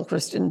Gentile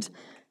Christians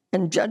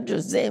and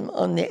judges them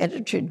on their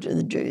attitude to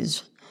the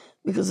Jews,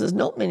 because there's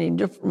not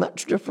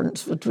much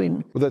difference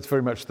between. Well, that's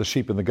very much the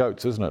sheep and the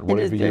goats, isn't it?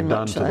 Whatever you've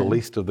done to the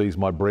least of these,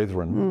 my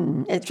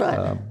brethren. That's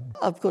right.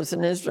 Of course,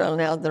 in Israel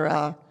now there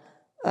are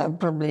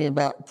probably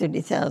about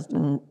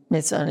 30,000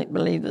 Messianic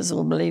believers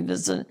or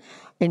believers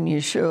in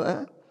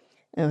Yeshua,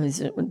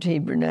 who's a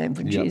Hebrew name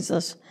for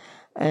Jesus.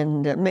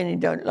 And many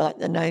don't like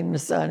the name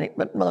Messianic,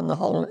 but on the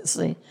whole, it's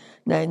the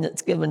name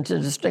that's given to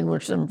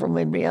distinguish them from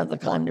every other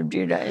kind of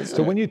Judaism.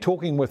 So when you're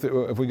talking with,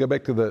 if we go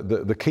back to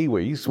the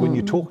Kiwis, when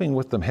you're talking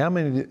with them, how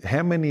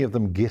many of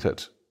them get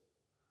it?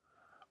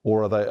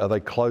 Or are they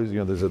closed? You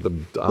know, there's the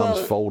arms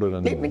folded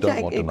and let me don't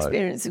take want the to know.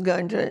 experience of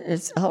going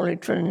to Holy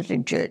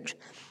Trinity Church,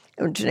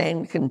 which is an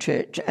Anglican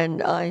church,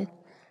 and I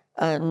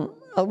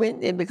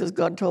went there because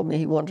God told me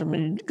he wanted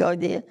me to go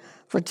there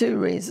for two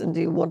reasons.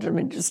 He wanted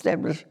me to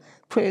establish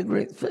prayer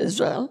group for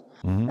Israel,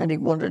 and he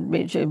wanted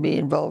me to be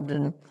involved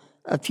in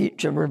a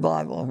future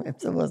revival, if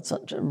there was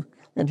such a,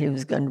 that he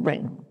was going to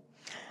bring.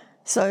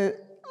 So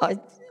I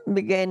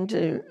began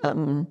to,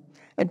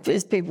 at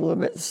first people were a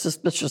bit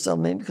suspicious of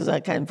me because I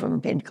came from a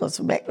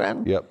Pentecostal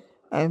background. Yep.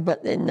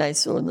 But then they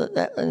saw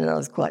that I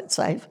was quite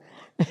safe.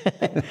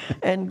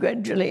 And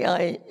gradually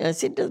I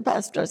said to the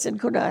pastor, I said,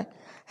 could I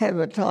have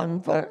a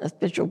time for a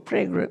special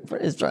prayer group for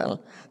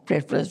Israel,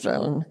 prayer for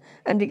Israel,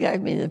 and he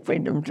gave me the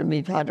freedom to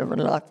be part of a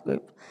life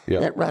group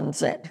that runs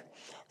that.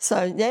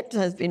 So that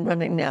has been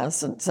running now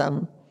since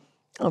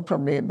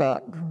probably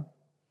about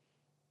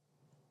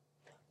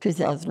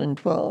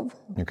 2012.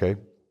 Okay.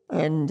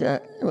 And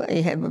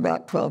we have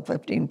about 12,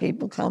 15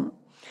 people come.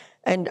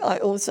 And I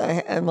also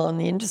am on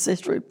the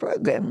intercessory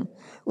program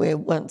where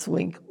once a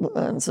week,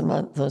 once a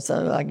month or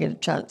so, I get a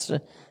chance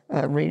to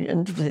read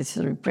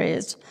intercessory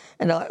prayers,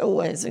 and I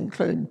always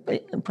include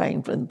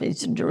praying for the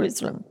peace in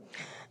Jerusalem.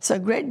 So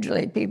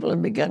gradually people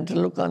have begun to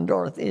look on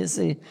Dorothy as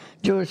the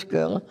Jewish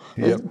girl,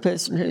 as the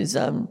person who's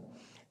any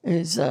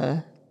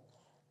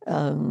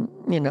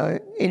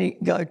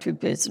go-to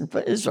person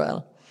for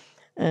Israel.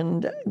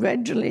 And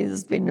gradually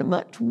there's been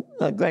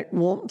a great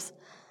warmth.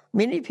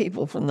 Many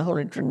people from the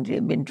Holy Trinity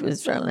have been to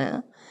Israel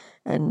now,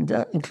 and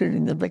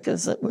including the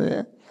vicars that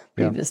were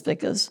previous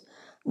vicars.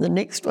 The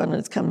next one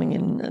is coming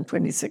in the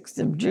 26th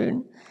of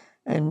June,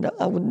 and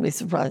I wouldn't be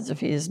surprised if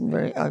he isn't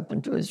very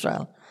open to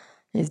Israel.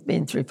 He's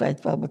been through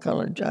Faith Bible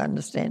College, I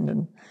understand,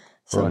 and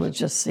so we'll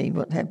just see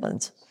what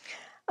happens.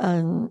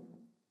 I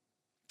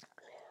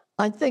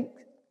think,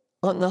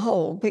 on the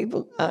whole,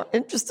 people are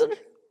interested.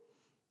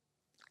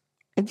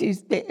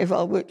 If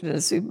I worked in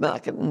a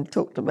supermarket and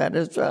talked about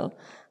Israel,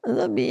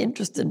 they'd be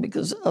interested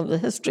because of the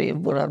history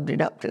of what I've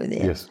been up to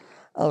there. Yes.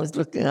 I was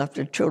looking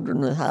after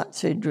children with heart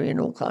surgery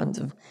and all kinds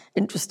of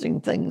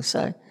interesting things.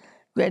 So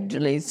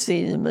gradually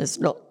see them as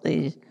not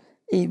the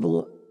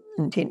evil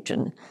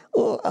intention.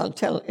 Or I'll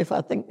tell, if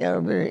I think they're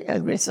very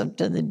aggressive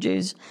to the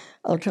Jews,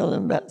 I'll tell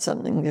them about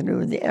something to do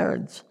with the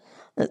Arabs.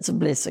 That's a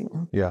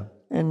blessing. Yeah.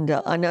 And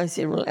I know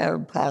several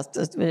Arab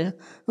pastors who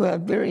are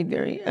very,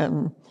 very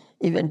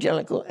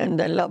evangelical, and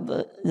they love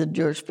the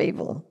Jewish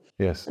people.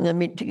 Yes. And they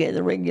meet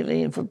together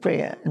regularly for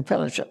prayer and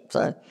fellowship.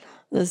 So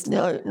there's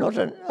not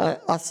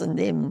us and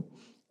them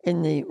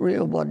in the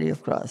real body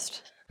of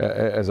Christ.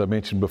 As I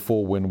mentioned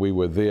before, when we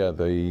were there,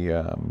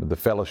 the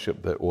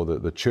fellowship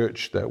the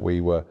church that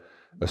we were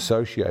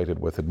associated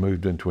with had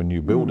moved into a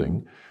new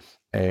building,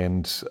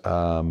 and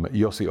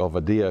Yossi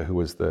Ovadia, who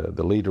was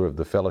the leader of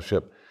the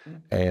fellowship,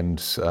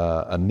 and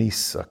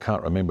Anis, I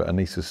can't remember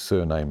Anis's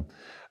surname,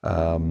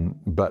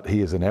 but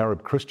he is an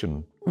Arab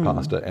Christian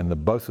pastor,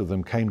 and both of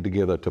them came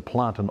together to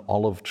plant an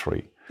olive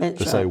tree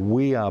to say,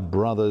 we are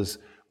brothers,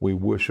 we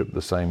worship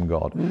the same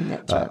God.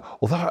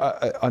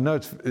 Although I know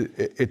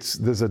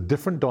there's a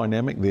different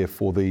dynamic there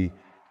for the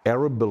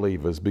Arab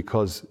believers,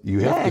 because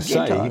you have to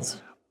say,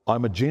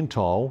 I'm a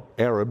Gentile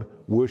Arab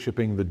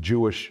worshipping the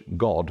Jewish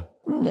God.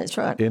 That's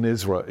right. In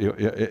Israel,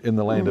 in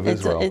the land of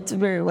Israel. It's a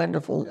very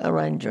wonderful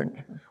arrangement.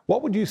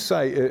 What would you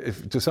say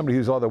to somebody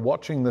who's either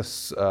watching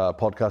this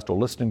podcast or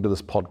listening to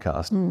this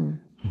podcast,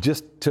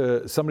 just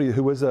to somebody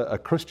who is a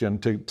Christian,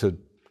 to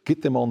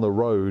get them on the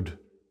road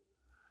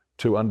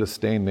to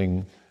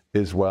understanding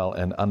Israel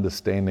and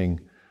understanding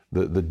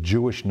the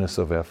Jewishness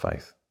of our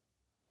faith?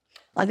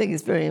 I think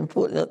it's very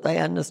important that they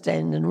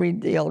understand and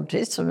read the Old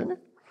Testament,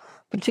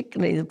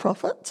 particularly the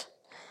prophets.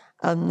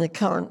 The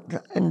current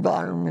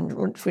environment in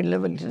which we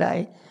live in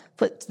today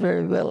fits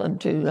very well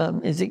into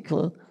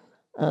Ezekiel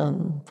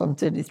from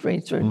 33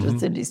 through to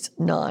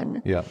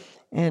 39. Yeah.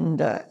 And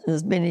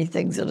there's many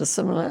things that are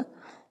similar.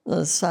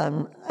 there's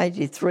Psalm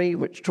 83,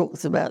 which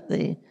talks about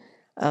the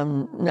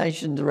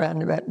nations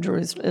around about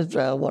Jerusalem,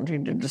 Israel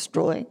wanting to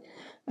destroy,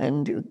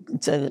 and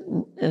say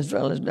that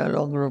Israel is no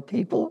longer a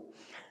people,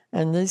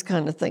 and these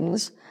kind of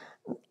things.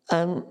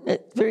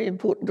 It's very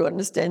important to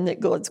understand that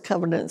God's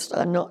covenants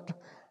are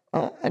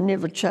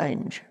never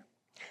change.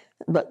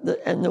 But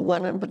the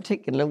one in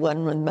particular,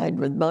 one made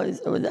with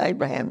Moses, with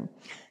Abraham,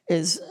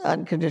 is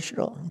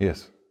unconditional.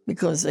 Yes.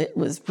 Because it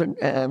was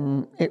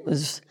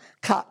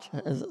cut,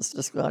 as it's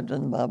described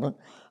in the Bible,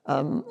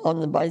 on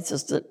the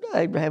basis that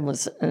Abraham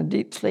was in a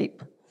deep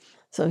sleep.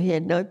 So he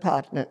had no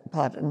part in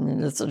the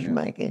decision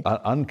making.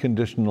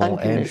 Unconditional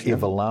and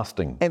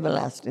everlasting.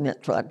 Everlasting,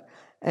 that's right.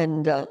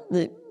 And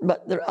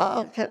but there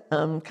are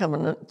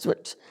covenants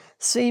which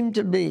seem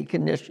to be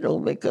conditional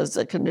because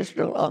they're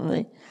conditional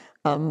on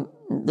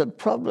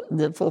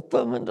the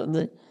fulfillment of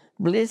the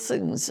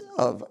blessings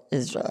of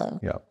Israel.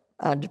 Yeah.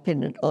 Are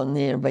dependent on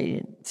their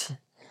obedience.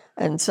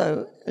 And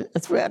so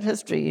throughout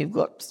history, you've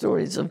got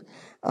stories of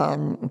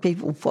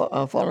people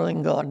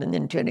following God and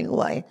then turning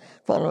away,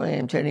 following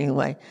and turning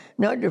away,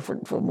 no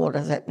different from what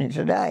is happening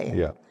today.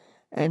 Yeah.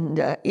 And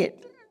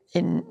yet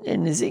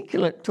in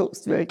Ezekiel, it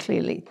talks very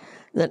clearly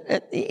that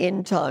at the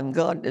end time,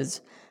 God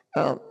is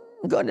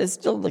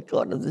still the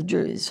God of the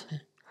Jews.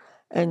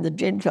 And the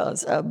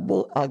Gentiles are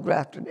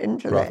grafted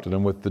into that. Grafted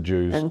in with the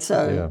Jews, and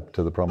so,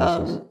 to the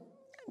promises.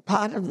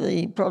 Part of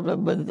the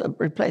problem with the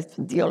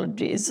replacement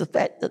theology is the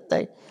fact that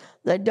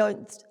they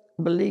don't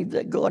believe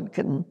that God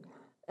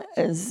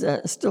is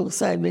still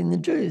saving the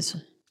Jews.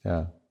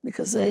 Yeah.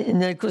 Because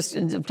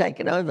Christians have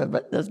taken over,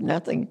 but there's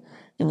nothing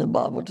in the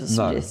Bible to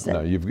suggest that.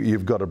 No,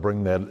 you've got to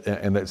bring that,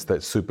 and that's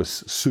that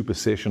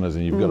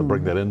supersessionism. You've got to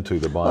bring that into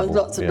the Bible. There's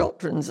lots of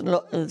doctrines, and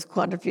there's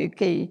quite a few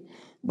key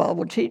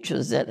Bible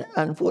teachers that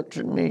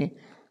unfortunately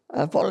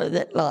follow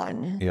that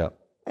line. Yeah.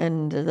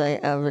 And they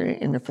are very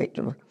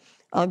ineffective.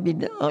 I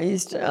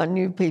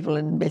knew people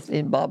in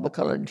Bethlehem Bible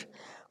College,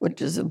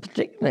 which is a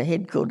particular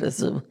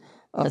headquarters of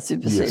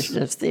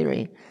supersessionist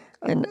theory,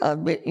 and I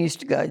used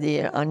to go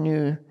there. I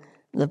knew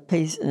the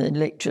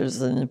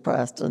lecturers and the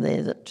pastor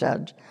there that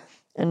judged,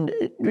 and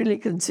it really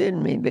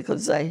concerned me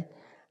because they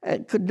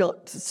could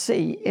not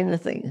see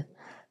anything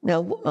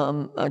now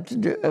to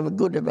do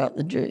good about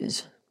the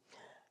Jews.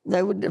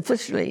 They would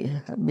officially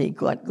be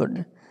quite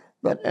good,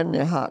 but in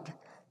their heart,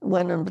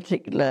 one in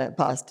particular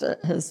pastor,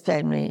 his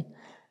family,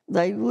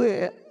 they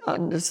were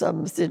under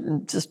some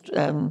certain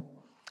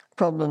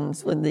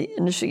problems with the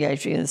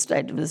initiation of the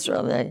State of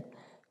Israel. There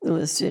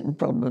were certain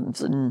problems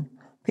and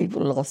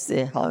people lost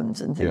their homes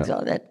and things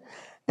like that.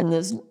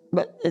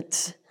 But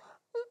it's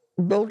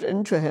built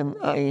into him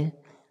a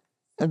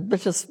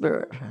bitter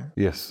spirit.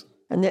 Yes.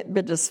 And that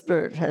bitter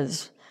spirit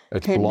hinders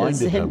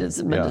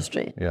the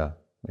ministry. Yeah.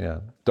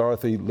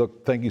 Dorothy,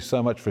 look, thank you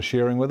so much for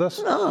sharing with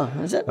us. Oh,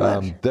 is that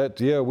right?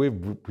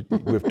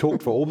 We've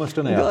talked for almost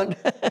an hour.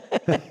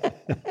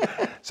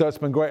 So it's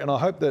been great, and I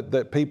hope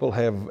that people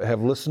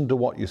have listened to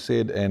what you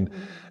said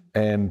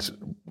and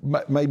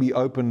maybe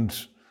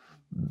opened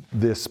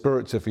their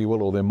spirits, if you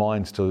will, or their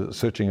minds to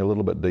searching a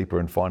little bit deeper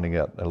and finding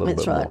out a little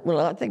bit more. That's right.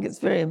 Well, I think it's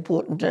very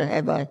important to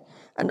have an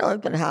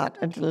open heart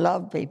and to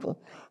love people.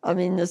 I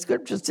mean, the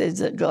Scripture says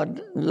that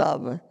God's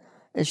love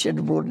is shed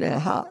abroad in our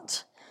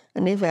hearts.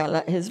 And if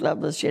His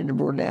love is shed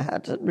abroad in our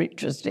hearts, it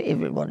reaches to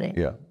everybody,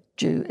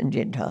 Jew and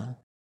Gentile.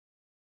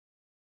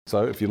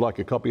 So if you'd like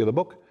a copy of the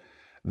book,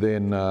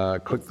 then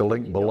click the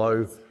link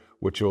below,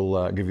 which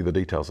will give you the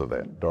details of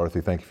that.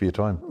 Dorothy, thank you for your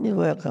time. You're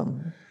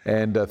welcome.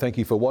 And thank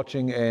you for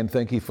watching, and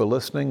thank you for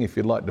listening. If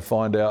you'd like to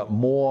find out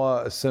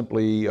more,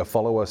 simply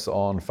follow us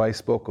on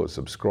Facebook or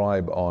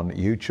subscribe on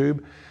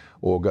YouTube,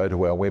 or go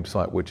to our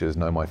website, which is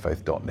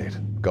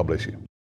knowmyfaith.net. God bless you.